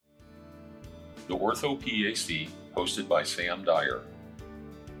the Ortho PAC, hosted by Sam Dyer.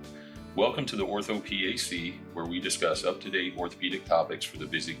 Welcome to the Ortho PAC, where we discuss up-to-date orthopedic topics for the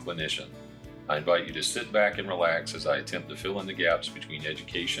busy clinician. I invite you to sit back and relax as I attempt to fill in the gaps between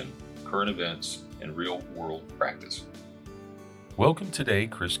education, current events, and real-world practice. Welcome today,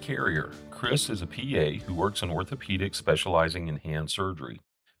 Chris Carrier. Chris is a PA who works in orthopedics specializing in hand surgery.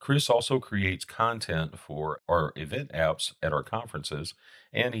 Chris also creates content for our event apps at our conferences,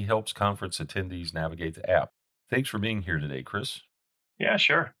 and he helps conference attendees navigate the app. Thanks for being here today, Chris. Yeah,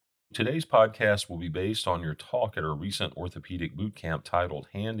 sure. Today's podcast will be based on your talk at our recent orthopedic boot camp titled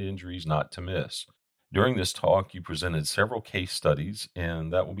Hand Injuries Not to Miss. During this talk, you presented several case studies,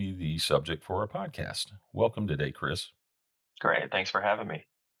 and that will be the subject for our podcast. Welcome today, Chris. Great. Thanks for having me.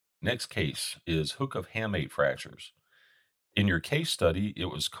 Next case is hook of hamate fractures. In your case study, it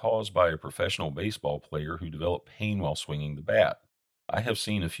was caused by a professional baseball player who developed pain while swinging the bat. I have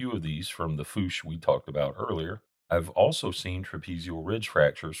seen a few of these from the FOOSH we talked about earlier. I've also seen trapezial ridge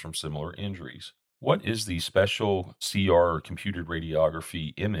fractures from similar injuries. What is the special CR or computed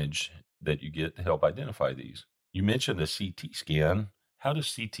radiography image that you get to help identify these? You mentioned a CT scan. How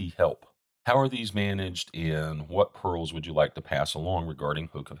does CT help? How are these managed, and what pearls would you like to pass along regarding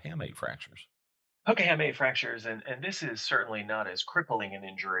hook of hamate fractures? Hook of hamate fractures, and this is certainly not as crippling an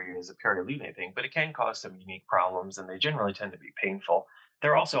injury as a perilunate thing, but it can cause some unique problems, and they generally tend to be painful.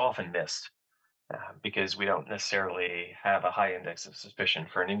 They're also often missed because we don't necessarily have a high index of suspicion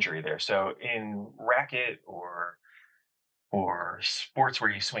for an injury there. So in racket or sports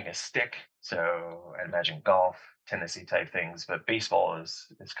where you swing a stick, so I'd imagine golf, Tennessee type things, but baseball is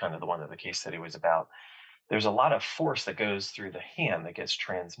kind of the one that the case study was about. There's a lot of force that goes through the hand that gets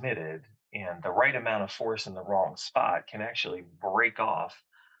transmitted, and the right amount of force in the wrong spot can actually break off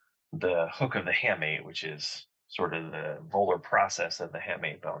the hook of the hamate, which is sort of the volar process of the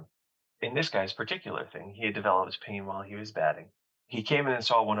hamate bone. In this guy's particular thing, he had developed pain while he was batting. He came in and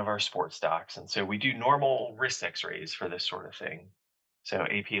saw one of our sports docs, and so we do normal wrist x-rays for this sort of thing, so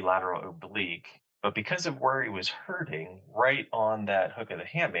AP lateral oblique. But because of where he was hurting, right on that hook of the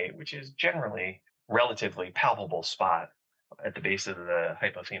hamate, which is generally relatively palpable spot at the base of the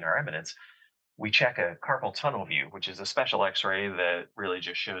hypophenar eminence, we check a carpal tunnel view, which is a special x-ray that really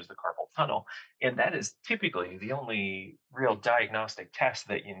just shows the carpal tunnel. And that is typically the only real diagnostic test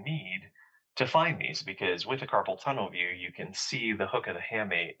that you need to find these, because with a carpal tunnel view, you can see the hook of the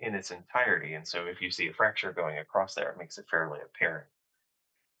hamate in its entirety. And so if you see a fracture going across there, it makes it fairly apparent.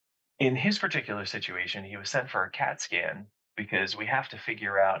 In his particular situation, he was sent for a CAT scan because we have to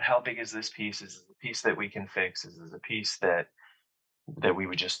figure out how big is this piece? Is this a piece that we can fix? Is this a piece that we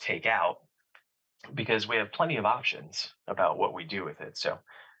would just take out? Because we have plenty of options about what we do with it. So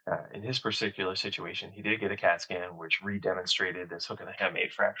in his particular situation, he did get a CAT scan, which re-demonstrated this hook of the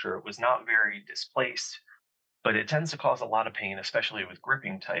hamate fracture. It was not very displaced, but it tends to cause a lot of pain, especially with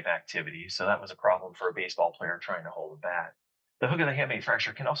gripping type activities. So that was a problem for a baseball player trying to hold a bat. The hook of the hamate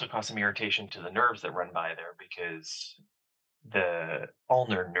fracture can also cause some irritation to the nerves that run by there, because the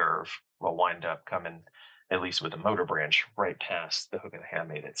ulnar nerve will wind up coming, at least with the motor branch, right past the hook of the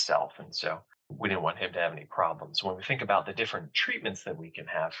hamate itself. And so we didn't want him to have any problems. When we think about the different treatments that we can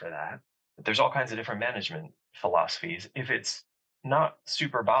have for that, there's all kinds of different management philosophies. If it's not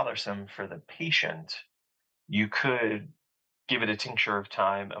super bothersome for the patient, you could give it a tincture of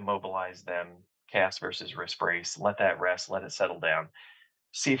time, immobilize them, cast versus wrist brace, let that rest, let it settle down,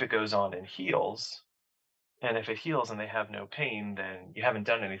 see if it goes on and heals. And if it heals and they have no pain, then you haven't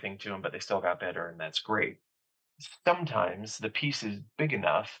done anything to them, but they still got better, and that's great. Sometimes the piece is big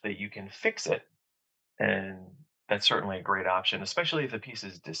enough that you can fix it, and that's certainly a great option, especially if the piece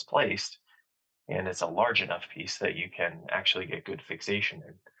is displaced and it's a large enough piece that you can actually get good fixation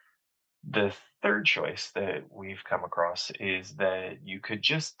in. The third choice that we've come across is that you could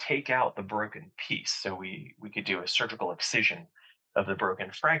just take out the broken piece. So we could do a surgical excision of the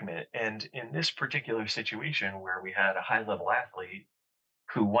broken fragment. And in this particular situation, where we had a high level athlete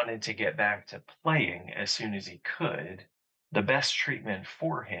who wanted to get back to playing as soon as he could, the best treatment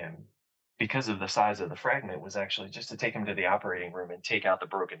for him, because of the size of the fragment, was actually just to take him to the operating room and take out the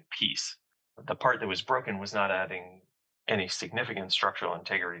broken piece. The part that was broken was not adding any significant structural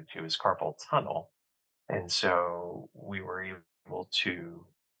integrity to his carpal tunnel. And so we were able to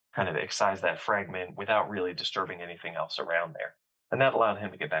kind of excise that fragment without really disturbing anything else around there. And that allowed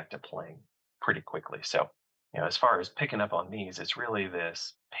him to get back to playing pretty quickly. So, as far as picking up on these, it's really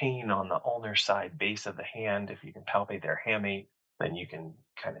this pain on the ulnar side base of the hand. If you can palpate their hamate, then you can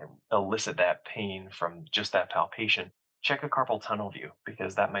kind of elicit that pain from just that palpation. Check a carpal tunnel view,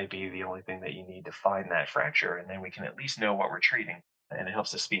 because that might be the only thing that you need to find that fracture, and then we can at least know what we're treating. and it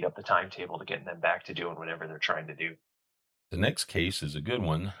helps to speed up the timetable to getting them back to doing whatever they're trying to do. The next case is a good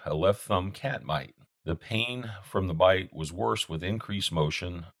one, a left thumb cat bite. The pain from the bite was worse with increased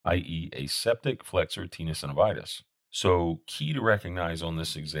motion, i.e., a septic flexor tenosynovitis. So, key to recognize on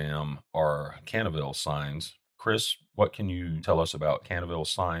this exam are Canaville signs. Chris, what can you tell us about Canaville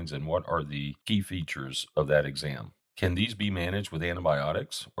signs and what are the key features of that exam? Can these be managed with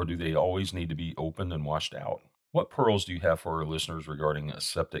antibiotics or do they always need to be opened and washed out? What pearls do you have for our listeners regarding a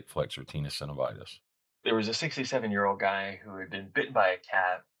septic flexor tenosynovitis? There was a 67-year-old guy who had been bitten by a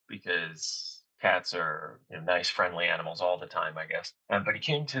cat because cats are nice, friendly animals all the time, I guess. But he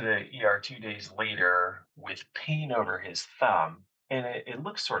came to the ER 2 days later with pain over his thumb. And it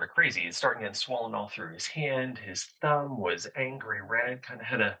looks sort of crazy. It's starting getting swollen all through his hand. His thumb was angry red, kind of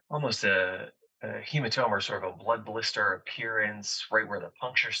had almost a hematoma, or sort of a blood blister appearance right where the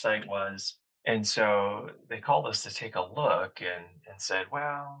puncture site was. And so they called us to take a look and said,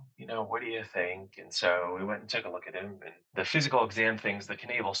 well, what do you think? And so we went and took a look at him. And the physical exam things, the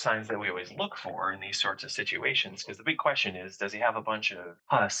canable signs that we always look for in these sorts of situations, because the big question is, does he have a bunch of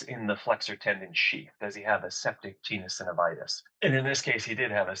pus in the flexor tendon sheath? Does he have a septic tenosynovitis? And in this case, he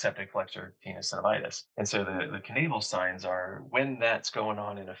did have a septic flexor tenosynovitis. And so the canable signs are when that's going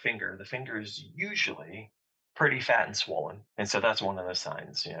on in a finger, the finger is usually pretty fat and swollen. And so that's one of the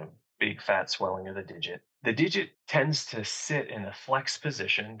signs, big fat swelling of the digit. The digit tends to sit in a flex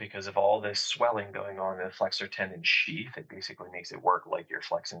position because of all this swelling going on in the flexor tendon sheath. It basically makes it work like you're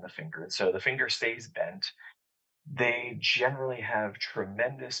flexing the finger. And so the finger stays bent. They generally have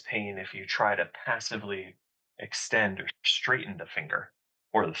tremendous pain if you try to passively extend or straighten the finger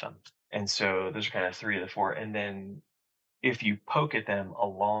or the thumb. And so those are kind of three of the four. And then if you poke at them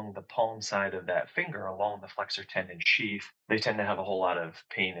along the palm side of that finger, along the flexor tendon sheath, they tend to have a whole lot of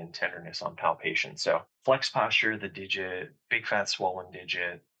pain and tenderness on palpation. So, flex posture, the digit, big fat swollen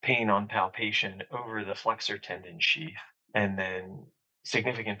digit, pain on palpation over the flexor tendon sheath, and then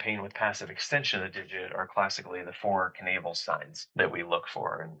significant pain with passive extension of the digit are classically the four canable signs that we look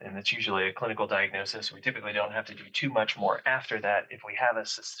for. And it's usually a clinical diagnosis. We typically don't have to do too much more after that. If we have a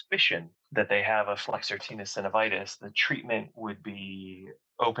suspicion that they have a flexor tenosynovitis, the treatment would be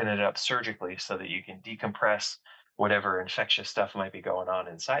open it up surgically so that you can decompress whatever infectious stuff might be going on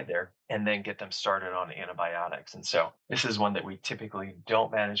inside there, and then get them started on antibiotics. And so this is one that we typically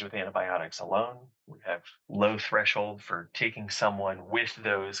don't manage with antibiotics alone. We have low threshold for taking someone with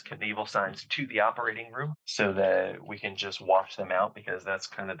those Knievel signs to the operating room so that we can just wash them out, because that's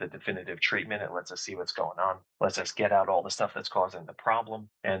kind of the definitive treatment. It lets us see what's going on, lets us get out all the stuff that's causing the problem,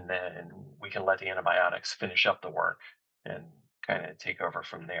 and then we can let the antibiotics finish up the work and kind of take over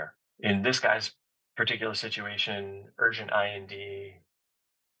from there. In this guy's particular situation, urgent IND.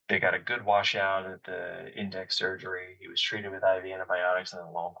 They got a good washout at the index surgery. He was treated with IV antibiotics and a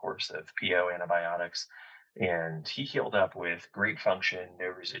long course of PO antibiotics, and he healed up with great function, no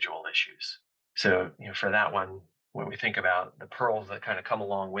residual issues. So, for that one, when we think about the pearls that kind of come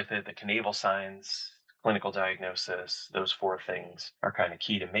along with it, the canable signs, clinical diagnosis, those four things are kind of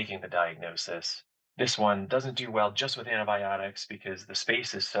key to making the diagnosis. This one doesn't do well just with antibiotics because the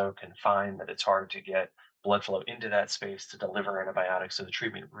space is so confined that it's hard to get blood flow into that space to deliver antibiotics. So the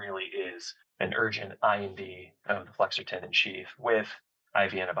treatment really is an urgent IND of the flexor tendon sheath with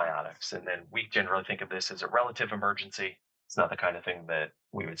IV antibiotics. And then we generally think of this as a relative emergency. It's not the kind of thing that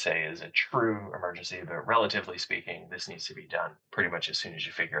we would say is a true emergency, but relatively speaking, this needs to be done pretty much as soon as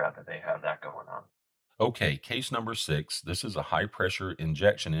you figure out that they have that going on. Okay, case number 6. This is a high pressure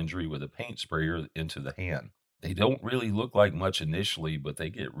injection injury with a paint sprayer into the hand. They don't really look like much initially, but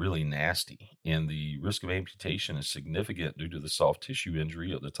they get really nasty, and the risk of amputation is significant due to the soft tissue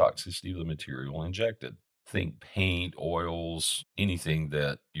injury of the toxicity of the material injected. Think paint, oils, anything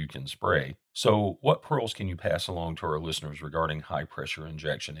that you can spray. So, what pearls can you pass along to our listeners regarding high pressure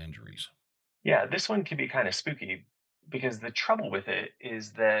injection injuries? Yeah, this one can be kind of spooky because the trouble with it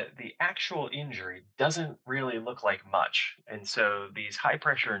is that the actual injury doesn't really look like much. And so these high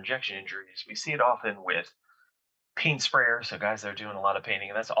pressure injection injuries, we see it often with paint sprayer. So guys that are doing a lot of painting,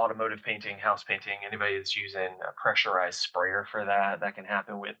 and that's automotive painting, house painting, anybody that's using a pressurized sprayer for that, that can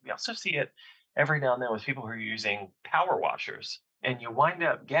happen with. We also see it every now and then with people who are using power washers. And you wind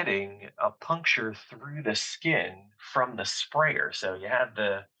up getting a puncture through the skin from the sprayer. So you have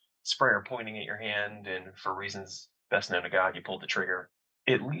the sprayer pointing at your hand, and for reasons best known to God, you pulled the trigger.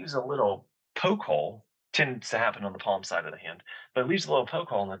 It leaves a little poke hole, tends to happen on the palm side of the hand, but it leaves a little poke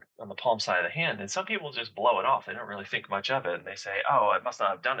hole on the palm side of the hand. And some people just blow it off. They don't really think much of it. And they say, oh, it must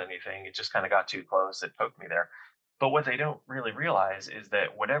not have done anything. It just kind of got too close. It poked me there. But what they don't really realize is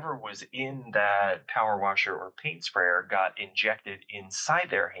that whatever was in that power washer or paint sprayer got injected inside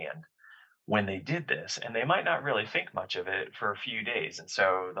their hand when they did this, and they might not really think much of it for a few days. And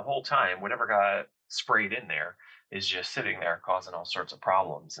so the whole time, whatever got sprayed in there is just sitting there causing all sorts of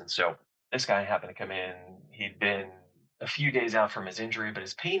problems. And so this guy happened to come in. He'd been a few days out from his injury, but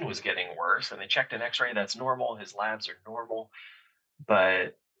his pain was getting worse. And they checked an x-ray, that's normal. His labs are normal.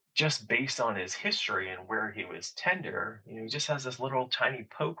 But just based on his history and where he was tender, he just has this little tiny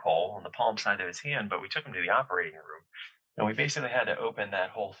poke hole on the palm side of his hand. But we took him to the operating room and we basically had to open that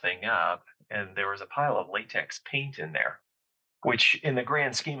whole thing up. And there was a pile of latex paint in there, which in the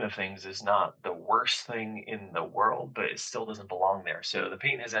grand scheme of things is not the worst thing in the world, but it still doesn't belong there. So the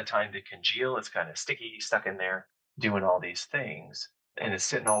paint has had time to congeal. It's kind of sticky, stuck in there, doing all these things. And it's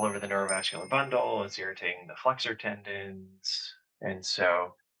sitting all over the neurovascular bundle. It's irritating the flexor tendons. And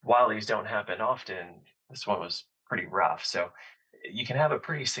so while these don't happen often, this one was pretty rough. So you can have a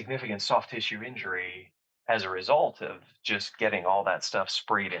pretty significant soft tissue injury as a result of just getting all that stuff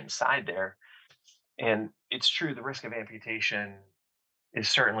sprayed inside there. And it's true, the risk of amputation is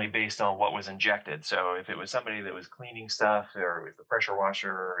certainly based on what was injected. So if it was somebody that was cleaning stuff or it was the pressure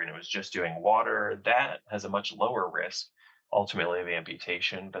washer and it was just doing water, that has a much lower risk ultimately of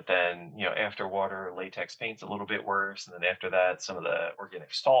amputation. But then, after water, latex paint's a little bit worse. And then after that, some of the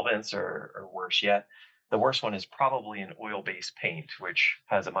organic solvents are worse yet. The worst one is probably an oil-based paint, which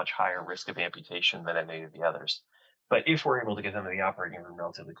has a much higher risk of amputation than any of the others. But if we're able to get them to the operating room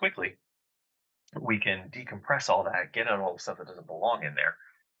relatively quickly, we can decompress all that, get out all the stuff that doesn't belong in there.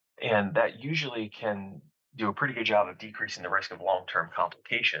 And that usually can do a pretty good job of decreasing the risk of long-term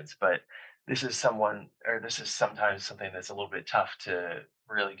complications. But this is sometimes something that's a little bit tough to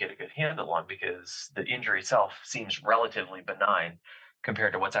really get a good handle on because the injury itself seems relatively benign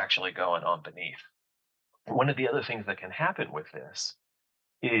compared to what's actually going on beneath. One of the other things that can happen with this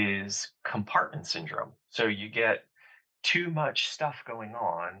is compartment syndrome. So you get too much stuff going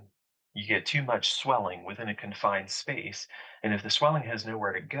on, you get too much swelling within a confined space. And if the swelling has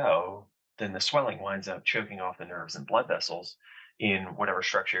nowhere to go, then the swelling winds up choking off the nerves and blood vessels in whatever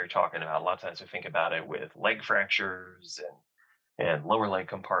structure you're talking about. A lot of times we think about it with leg fractures and lower leg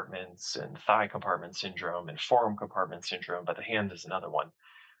compartments and thigh compartment syndrome and forearm compartment syndrome, but the hand is another one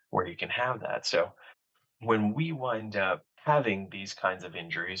where you can have that. So when we wind up having these kinds of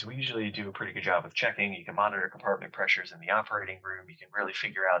injuries, we usually do a pretty good job of checking. You can monitor compartment pressures in the operating room. You can really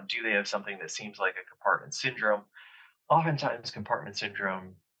figure out, do they have something that seems like a compartment syndrome? Oftentimes, compartment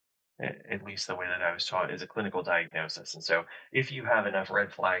syndrome, at least the way that I was taught, is a clinical diagnosis. And so if you have enough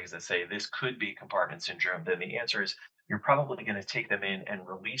red flags that say this could be compartment syndrome, then the answer is you're probably going to take them in and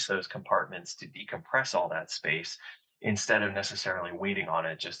release those compartments to decompress all that space instead of necessarily waiting on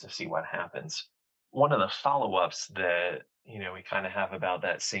it just to see what happens. One of the follow-ups that we kind of have about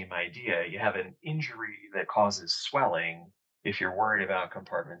that same idea, you have an injury that causes swelling. If you're worried about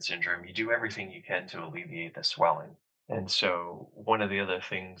compartment syndrome, you do everything you can to alleviate the swelling. And so one of the other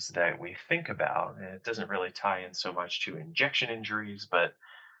things that we think about, and it doesn't really tie in so much to injection injuries, but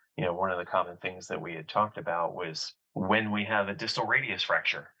one of the common things that we had talked about was when we have a distal radius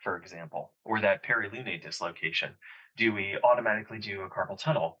fracture, for example, or that perilunate dislocation, do we automatically do a carpal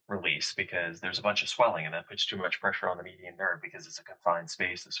tunnel release because there's a bunch of swelling and that puts too much pressure on the median nerve because it's a confined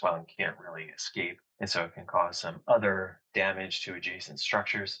space, the swelling can't really escape. And so it can cause some other damage to adjacent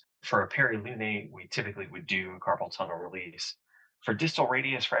structures. For a perilunate, we typically would do a carpal tunnel release. For distal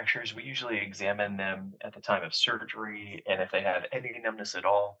radius fractures, we usually examine them at the time of surgery. And if they have any numbness at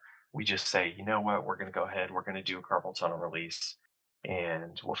all, we just say, you know what, we're going to go ahead, we're going to do a carpal tunnel release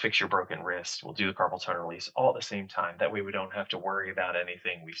and we'll fix your broken wrist. We'll do the carpal tunnel release all at the same time. That way we don't have to worry about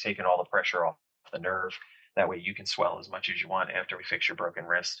anything. We've taken all the pressure off the nerve. That way you can swell as much as you want after we fix your broken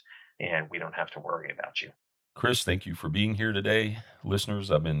wrist and we don't have to worry about you. Chris, thank you for being here today. Listeners,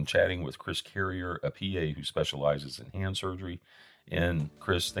 I've been chatting with Chris Carrier, a PA who specializes in hand surgery. And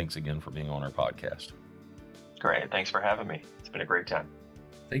Chris, thanks again for being on our podcast. Great. Thanks for having me. It's been a great time.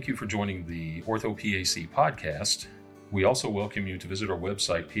 Thank you for joining the Ortho PAC podcast. We also welcome you to visit our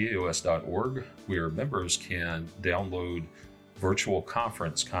website, paos.org, where members can download virtual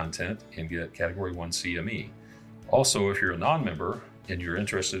conference content and get Category 1 CME. Also, if you're a non-member and you're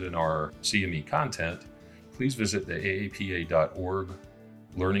interested in our CME content, please visit the aapa.org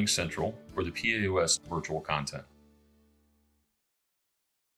Learning Central for the PAOS virtual content.